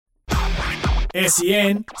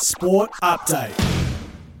SEN Sport Update.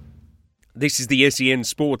 This is the SEN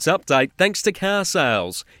Sports Update thanks to Car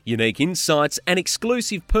Sales. Unique insights and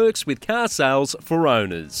exclusive perks with car sales for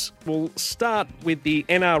owners. We'll start with the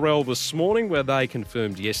NRL this morning, where they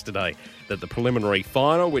confirmed yesterday that the preliminary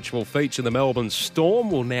final, which will feature the Melbourne Storm,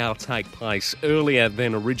 will now take place earlier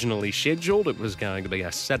than originally scheduled. It was going to be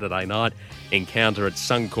a Saturday night encounter at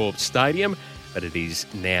Suncorp Stadium, but it is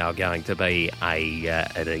now going to be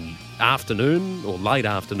at a afternoon or late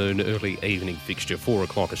afternoon, early evening fixture, 4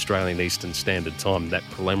 o'clock Australian Eastern Standard Time. That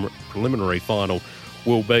preliminary final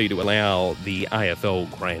will be to allow the AFL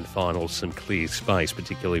Grand Final some clear space,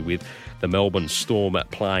 particularly with the Melbourne Storm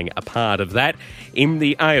playing a part of that. In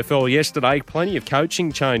the AFL yesterday, plenty of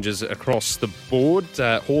coaching changes across the board.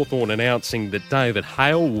 Hawthorn announcing that David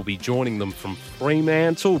Hale will be joining them from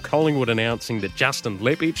Fremantle. Collingwood announcing that Justin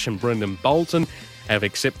Lepich and Brendan Bolton have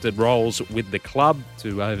accepted roles with the club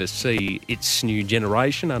to oversee its new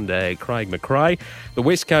generation under Craig McRae. The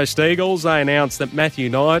West Coast Eagles, they announced that Matthew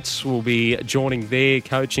Knights will be joining their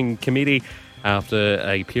coaching committee after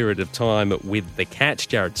a period of time with the Cats.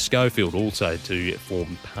 Jared Schofield also to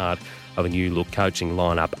form part of a new look coaching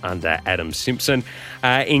lineup under Adam Simpson.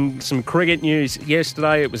 In some cricket news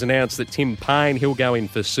yesterday, it was announced that Tim Payne, he'll go in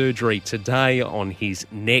for surgery today on his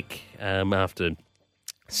neck after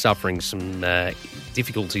suffering some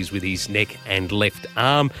difficulties with his neck and left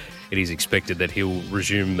arm. It is expected that he'll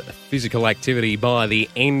resume physical activity by the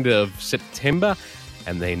end of September,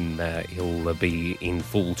 and then he'll be in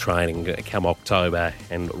full training come October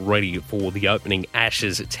and ready for the opening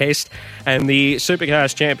Ashes test. And the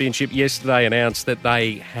Supercars Championship yesterday announced that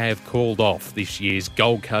they have called off this year's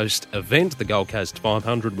Gold Coast event. The Gold Coast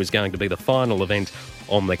 500 was going to be the final event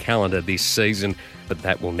on the calendar this season, but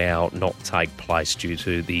that will now not take place due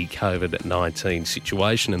to the COVID-19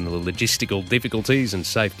 situation and the logistical difficulties and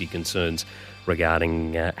safety concerns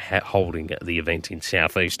regarding holding the event in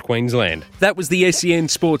southeast Queensland. That was the SEN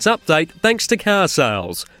Sports Update thanks to Car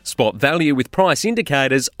Sales. Spot value with price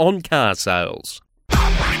indicators on car sales.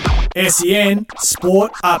 SEN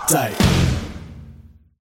Sport Update.